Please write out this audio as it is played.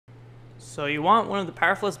So you want one of the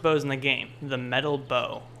powerfulest bows in the game, the metal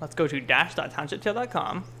bow. Let's go to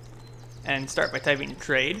dash.townshiptail.com and start by typing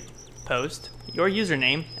trade, post, your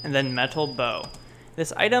username, and then metal bow.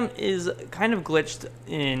 This item is kind of glitched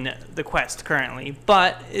in the quest currently,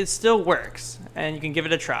 but it still works, and you can give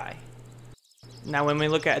it a try. Now when we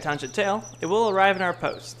look at a Township tail, it will arrive in our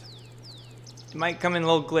post. It might come in a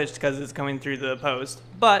little glitched because it's coming through the post,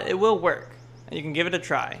 but it will work, and you can give it a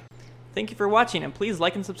try. Thank you for watching, and please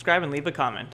like and subscribe and leave a comment.